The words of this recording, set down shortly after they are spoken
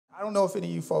I don't know if any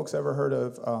of you folks ever heard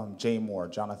of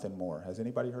Jonathan Moore. Has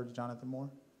anybody heard of Jonathan Moore?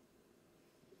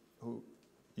 Who?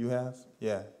 You have?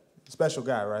 Yeah. Special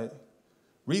guy, right?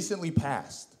 Recently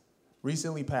passed.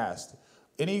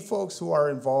 Any folks who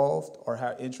are involved or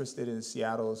are interested in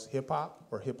Seattle's hip-hop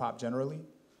or hip-hop generally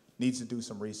needs to do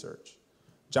some research.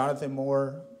 Jonathan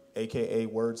Moore, a.k.a.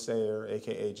 Word Sayer,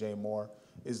 a.k.a. Jay Moore,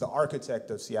 is the architect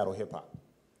of Seattle hip-hop.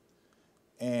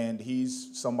 And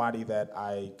he's somebody that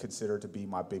I consider to be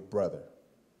my big brother.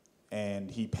 And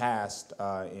he passed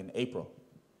in April.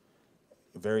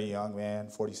 A very young man,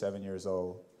 47 years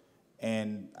old.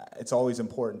 And it's always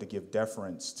important to give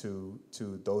deference to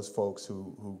those folks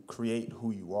who create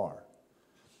who you are.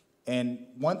 And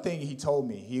one thing he told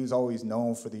me, he was always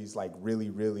known for these like really,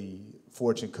 really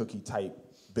fortune cookie type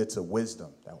bits of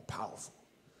wisdom that were powerful.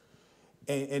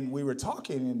 And we were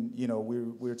talking, and we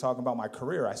were talking about my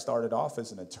career. I started off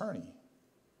as an attorney.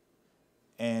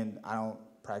 And I don't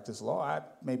practice law,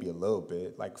 maybe a little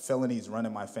bit. Like felonies run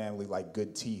in my family like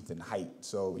good teeth and height.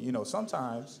 So,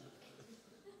 sometimes.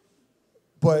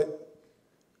 But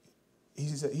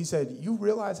he said, you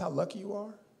realize how lucky you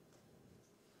are?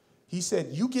 He said,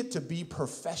 you get to be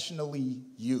professionally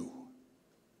you.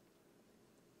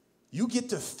 You get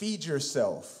to feed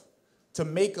yourself to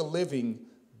make a living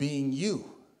being you.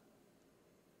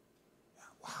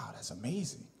 Wow, that's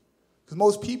amazing. Because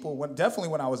most people, definitely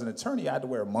when I was an attorney, I had to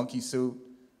wear a monkey suit.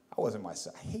 I wasn't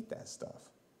myself. I hate that stuff.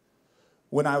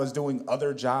 When I was doing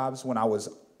other jobs, when I was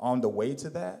on the way to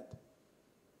that,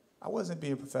 I wasn't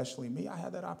being professionally me. I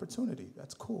had that opportunity.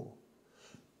 That's cool.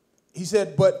 He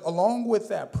said, but along with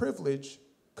that privilege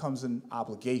comes an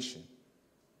obligation,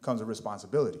 comes a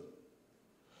responsibility.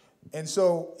 And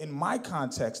so in my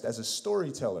context as a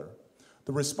storyteller,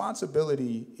 the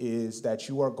responsibility is that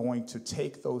you are going to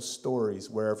take those stories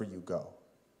wherever you go.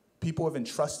 People have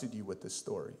entrusted you with this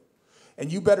story.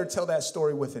 And you better tell that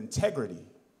story with integrity.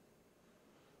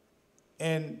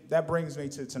 And that brings me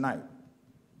to tonight.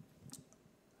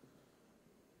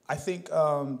 I think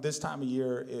this time of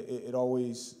year, it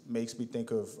always makes me think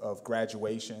of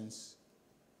graduations,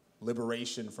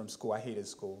 liberation from school. I hated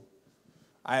school.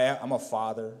 I'm a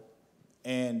father.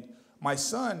 And my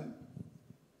son,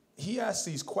 he asks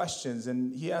these questions,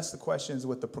 and he asks the questions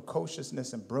with the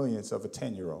precociousness and brilliance of a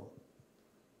 10-year-old.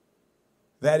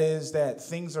 That is that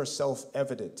things are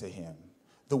self-evident to him.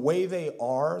 The way they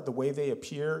are, the way they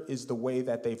appear, is the way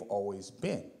that they've always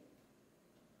been.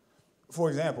 For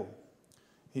example,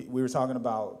 we were talking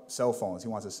about cell phones. He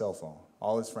wants a cell phone.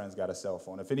 All his friends got a cell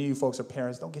phone. If any of you folks are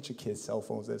parents, don't get your kids cell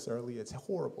phones this early. It's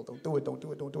horrible. Don't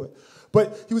do it.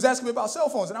 But he was asking me about cell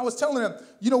phones, and I was telling him,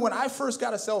 when I first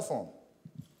got a cell phone,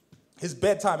 his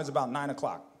bedtime is about 9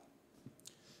 o'clock.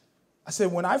 I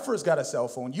said, when I first got a cell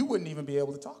phone, you wouldn't even be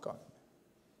able to talk on it.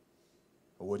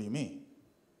 Well, what do you mean?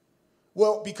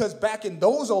 Well, because back in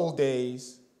those old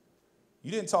days,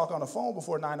 you didn't talk on the phone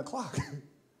before 9 o'clock.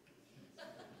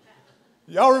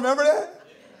 Y'all remember that?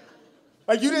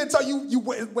 Like you didn't talk, you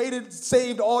waited,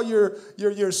 saved all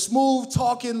your smooth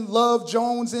talking, love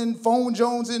jonesing, phone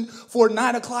jonesing for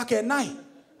 9 o'clock at night.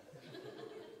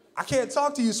 I can't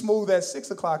talk to you smooth at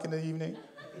 6 o'clock in the evening.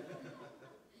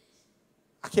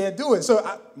 I can't do it.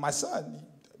 So my son,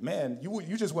 man,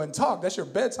 you just wouldn't talk. That's your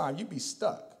bedtime. You'd be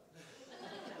stuck.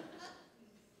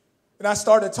 And I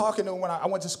started talking to him when I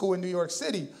went to school in New York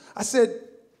City. I said,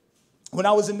 when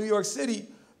I was in New York City,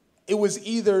 it was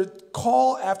either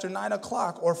call after 9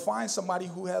 o'clock or find somebody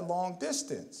who had long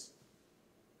distance.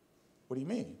 What do you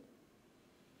mean?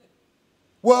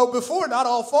 Well, before, not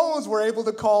all phones were able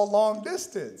to call long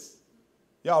distance.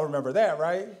 Y'all remember that,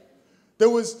 right?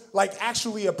 There was like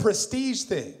actually a prestige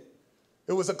thing.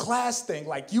 It was a class thing.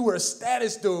 Like you were a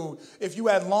status dude if you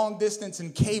had long distance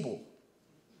and cable.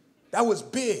 That was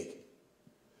big.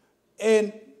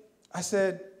 And I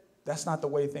said, that's not the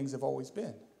way things have always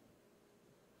been.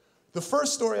 The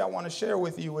first story I want to share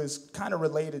with you is kind of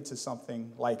related to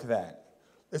something like that.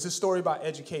 It's a story about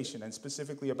education, and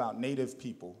specifically about Native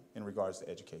people in regards to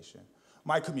education.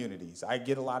 My communities. I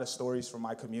get a lot of stories from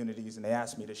my communities, and they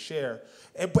ask me to share,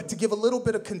 but to give a little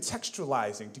bit of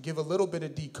contextualizing, to give a little bit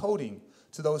of decoding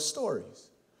to those stories.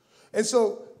 And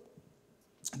so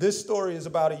this story is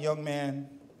about a young man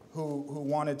who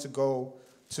wanted to go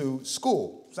to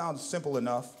school. Sounds simple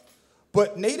enough.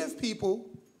 But Native people,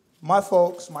 my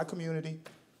folks, my community,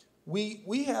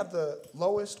 we have the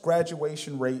lowest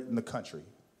graduation rate in the country.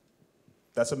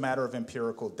 That's a matter of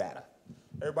empirical data.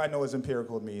 Everybody knows what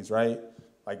empirical means, right?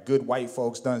 Like good white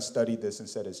folks done studied this and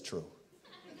said it's true.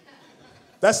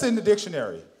 That's in the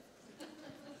dictionary.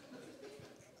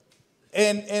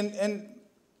 And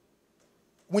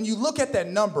when you look at that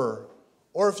number,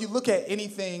 Or if you look at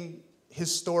anything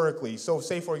historically, so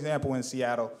say, for example, in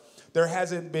Seattle, there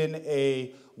hasn't been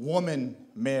a woman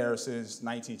mayor since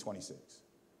 1926.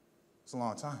 It's a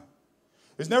long time.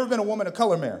 There's never been a woman of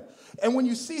color mayor. And when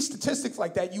you see statistics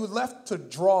like that, you're left to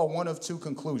draw one of two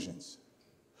conclusions.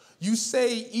 You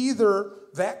say either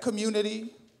that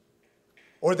community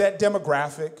or that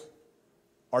demographic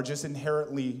are just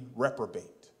inherently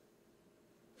reprobate,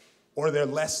 or they're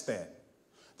less than.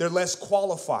 They're less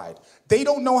qualified. They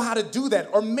don't know how to do that.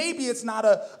 Or maybe it's not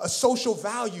a social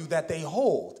value that they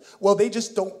hold. Well, they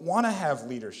just don't want to have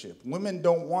leadership. Women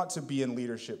don't want to be in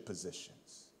leadership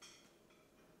positions.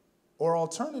 Or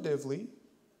alternatively,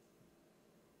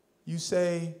 you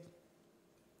say,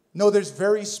 no, there's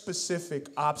very specific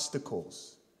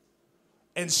obstacles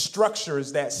and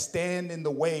structures that stand in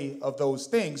the way of those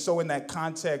things. So in that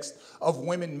context of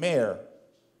women mayor,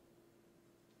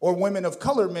 or women of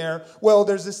color mayor, well,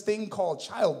 there's this thing called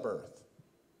childbirth,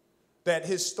 that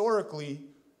historically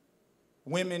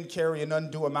women carry an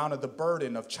undue amount of the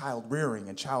burden of child rearing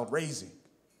and child raising.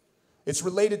 It's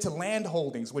related to land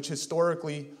holdings, which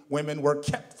historically women were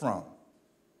kept from.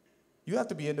 You have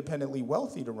to be independently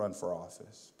wealthy to run for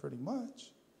office, pretty much.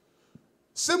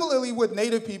 Similarly, with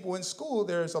Native people in school,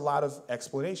 there's a lot of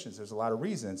explanations, there's a lot of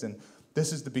reasons, and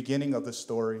this is the beginning of the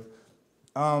story.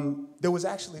 There was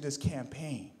actually this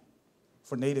campaign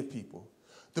for Native people.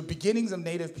 The beginnings of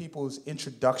Native people's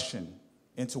introduction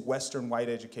into Western white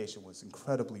education was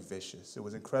incredibly vicious. It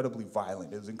was incredibly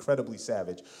violent. It was incredibly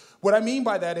savage. What I mean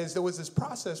by that is there was this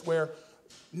process where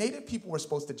Native people were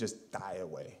supposed to just die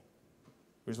away.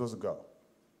 We were supposed to go.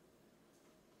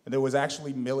 And there was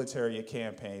actually military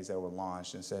campaigns that were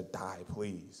launched and said, die,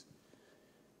 please.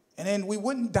 And then we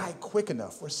wouldn't die quick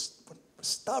enough. We're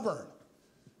stubborn.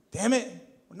 Damn it,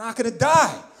 we're not gonna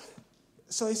die.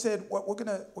 So they said, well, we're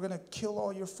gonna kill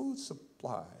all your food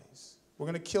supplies. We're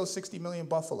gonna kill 60 million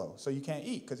buffalo so you can't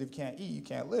eat, because if you can't eat, you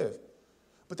can't live.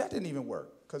 But that didn't even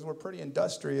work, because we're pretty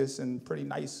industrious and pretty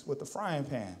nice with the frying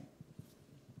pan.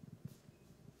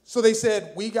 So they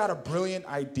said, we got a brilliant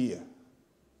idea.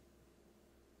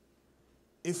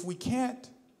 If we can't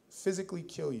physically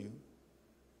kill you,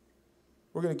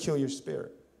 we're gonna kill your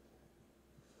spirit.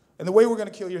 And the way we're going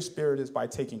to kill your spirit is by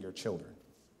taking your children.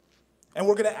 And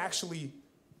we're going to actually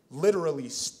literally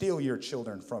steal your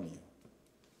children from you.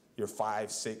 Your 5,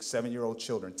 6, 7-year-old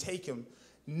children. Take them.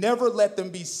 Never let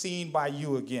them be seen by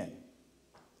you again.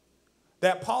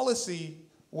 That policy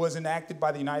was enacted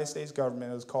by the United States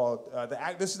government. It was called,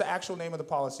 this is the actual name of the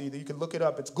policy. You can look it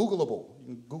up. It's Googleable. You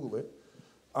can Google it.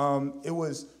 It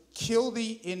was kill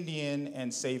the Indian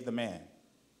and save the man.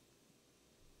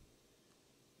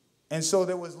 And so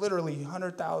there was literally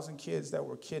 100,000 kids that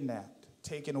were kidnapped,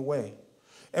 taken away.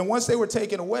 And once they were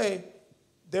taken away,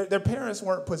 their parents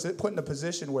weren't put in a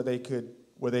position where they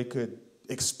could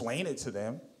explain it to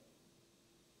them,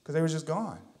 because they were just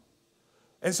gone.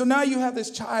 And so now you have this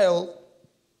child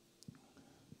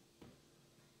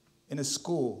in a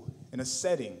school, in a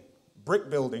setting, brick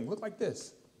building, look like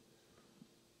this.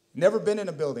 Never been in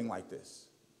a building like this.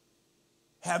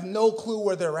 Have no clue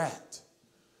where they're at.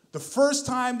 The first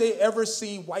time they ever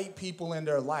seen white people in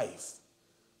their life.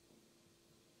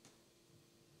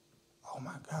 Oh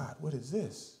my God, what is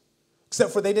this?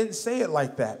 Except for they didn't say it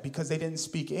like that because they didn't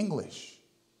speak English.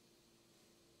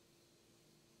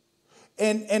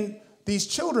 And these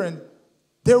children,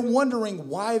 they're wondering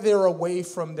why they're away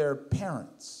from their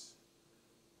parents,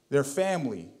 their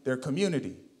family, their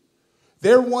community.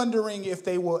 They're wondering if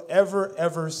they will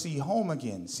ever see home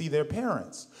again, see their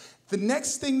parents. The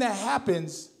next thing that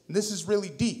happens, and this is really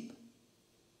deep,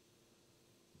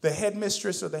 the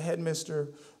headmistress or the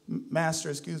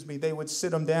master, they would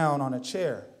sit them down on a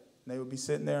chair. And they would be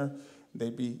sitting there,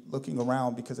 they'd be looking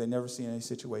around because they never seen any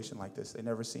situation like this. They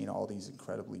never seen all these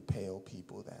incredibly pale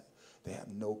people that they have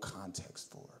no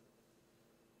context for.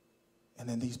 And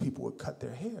then these people would cut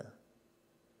their hair.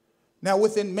 Now,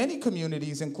 within many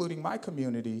communities, including my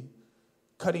community,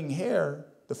 cutting hair,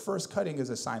 the first cutting is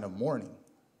a sign of mourning.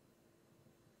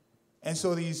 And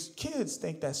so these kids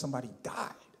think that somebody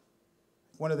died.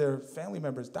 One of their family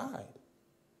members died.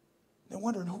 They're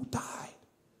wondering who died.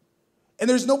 And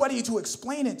there's nobody to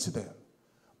explain it to them.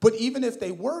 But even if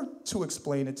they were to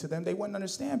explain it to them, they wouldn't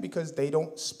understand because they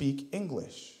don't speak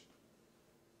English.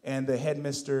 And the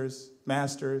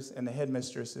masters, and the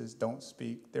headmistresses don't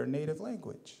speak their native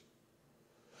language.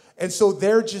 And so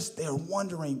they're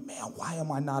wondering, man, why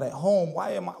am I not at home?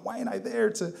 Why ain't I there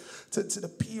to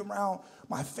be around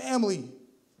my family?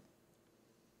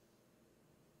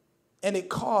 And it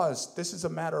caused, this is a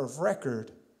matter of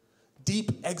record,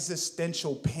 deep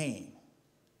existential pain.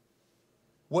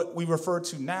 what we refer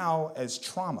to now as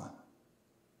trauma.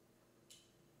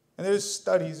 And there's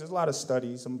a lot of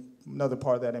studies, another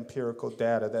part of that empirical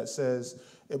data that says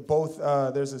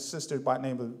there's a sister by the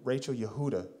name of Rachel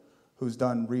Yehuda who's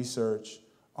done research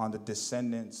on the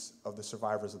descendants of the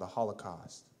survivors of the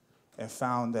Holocaust and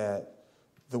found that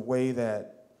the way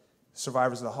that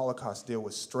survivors of the Holocaust deal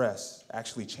with stress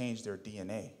actually changed their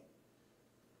DNA.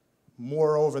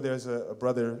 Moreover, there's a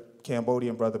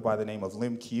Cambodian brother by the name of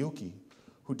Lim Kiuki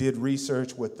who did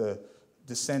research with the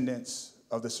descendants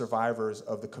of the survivors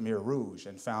of the Khmer Rouge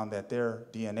and found that their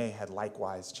DNA had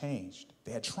likewise changed.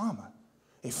 They had trauma.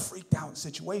 They freaked out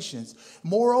situations.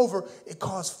 Moreover, it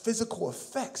caused physical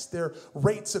effects. Their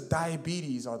rates of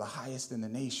diabetes are the highest in the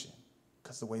nation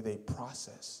because the way they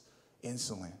process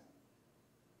insulin.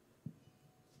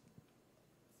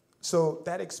 So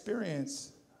that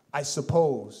experience, I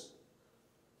suppose,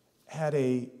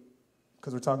 because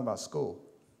we're talking about school,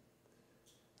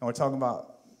 and we're talking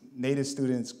about Native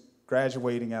students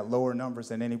graduating at lower numbers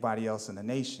than anybody else in the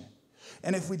nation.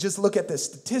 And if we just look at the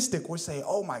statistic, we're saying,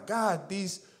 oh my God,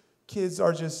 these kids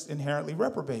are just inherently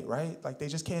reprobate, right? Like they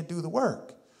just can't do the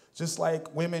work. Just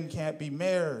like women can't be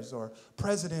mayors or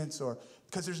presidents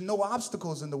because there's no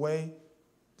obstacles in the way.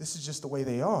 This is just the way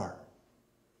they are.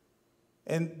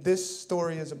 And this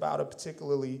story is about a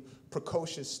particularly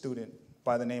precocious student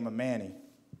by the name of Manny.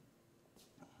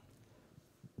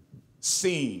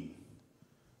 Scene.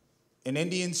 An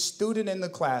Indian student in the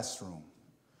classroom,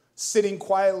 sitting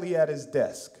quietly at his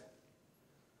desk,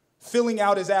 filling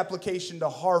out his application to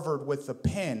Harvard with a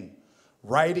pen,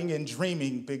 writing and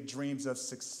dreaming big dreams of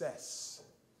success.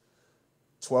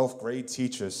 12th grade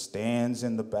teacher stands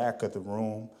in the back of the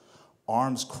room,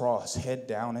 arms crossed, head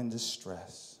down in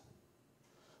distress.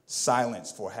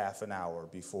 Silence for half an hour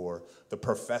before the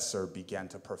professor began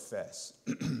to profess.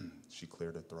 She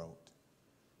cleared her throat.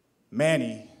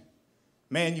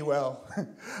 Manuel,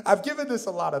 I've given this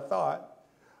a lot of thought.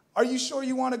 Are you sure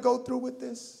you want to go through with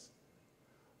this?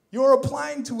 You're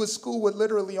applying to a school with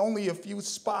literally only a few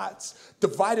spots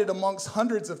divided amongst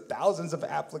hundreds of thousands of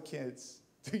applicants.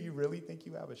 Do you really think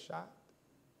you have a shot?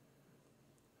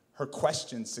 Her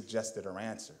question suggested her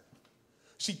answer.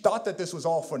 She thought that this was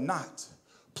all for naught.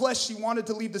 Plus, she wanted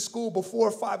to leave the school before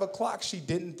 5 o'clock. She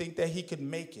didn't think that he could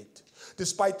make it,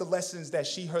 despite the lessons that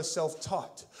she herself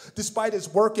taught, despite his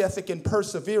work ethic and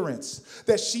perseverance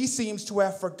that she seems to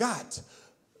have forgot.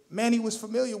 Manny was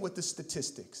familiar with the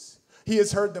statistics. He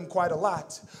has heard them quite a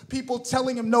lot. People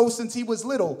telling him no since he was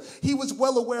little. He was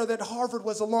well aware that Harvard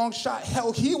was a long shot.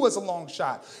 Hell, he was a long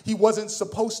shot. He wasn't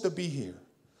supposed to be here.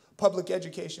 Public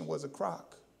education was a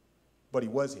crock, but he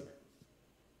was here.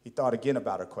 He thought again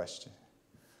about her question,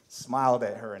 smiled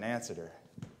at her and answered her.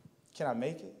 Can I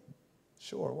make it?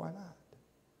 Sure, why not?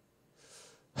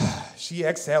 She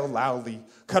exhaled loudly,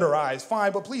 cut her eyes.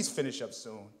 Fine, but please finish up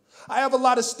soon. I have a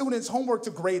lot of students' homework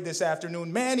to grade this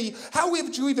afternoon. Manny, how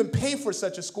would you even pay for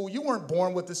such a school? You weren't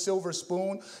born with a silver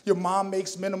spoon. Your mom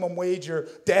makes minimum wage. Your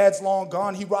dad's long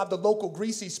gone. He robbed a local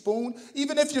greasy spoon.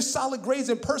 Even if your solid grades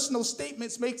and personal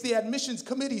statements makes the admissions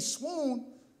committee swoon,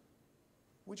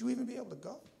 would you even be able to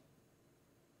go?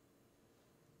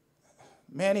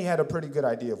 Manny had a pretty good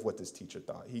idea of what this teacher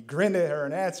thought. He grinned at her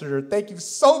and answered her, thank you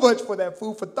so much for that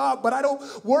food for thought, but I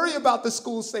don't worry about the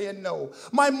school saying no.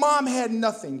 My mom had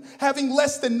nothing. Having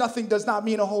less than nothing does not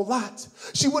mean a whole lot.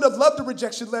 She would have loved a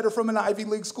rejection letter from an Ivy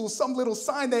League school, some little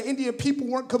sign that Indian people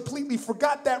weren't completely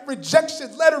forgot. That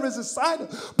rejection letter is a sign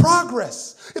of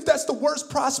progress. If that's the worst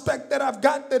prospect that I've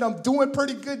got, then I'm doing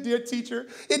pretty good, dear teacher.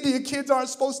 Indian kids aren't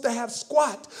supposed to have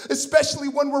squat, especially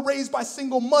when we're raised by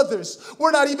single mothers.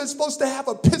 We're not even supposed to have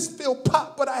a piss-filled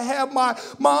pot, but I have my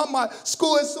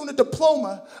school has soon a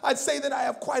diploma. I'd say that I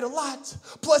have quite a lot.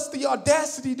 Plus the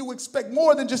audacity to expect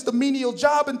more than just a menial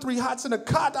job and 3 hots and a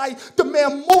cot. I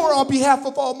demand more on behalf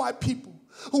of all my people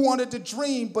who wanted to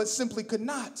dream but simply could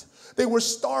not. They were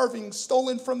starving,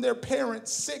 stolen from their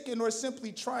parents, sick, and or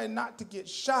simply trying not to get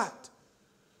shot.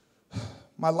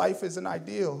 My life isn't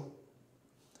ideal,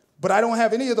 but I don't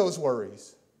have any of those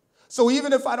worries. So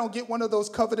even if I don't get one of those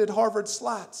coveted Harvard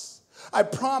slots, I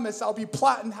promise I'll be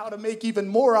plotting how to make even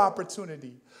more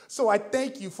opportunity. So I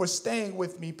thank you for staying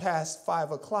with me past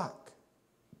 5 o'clock.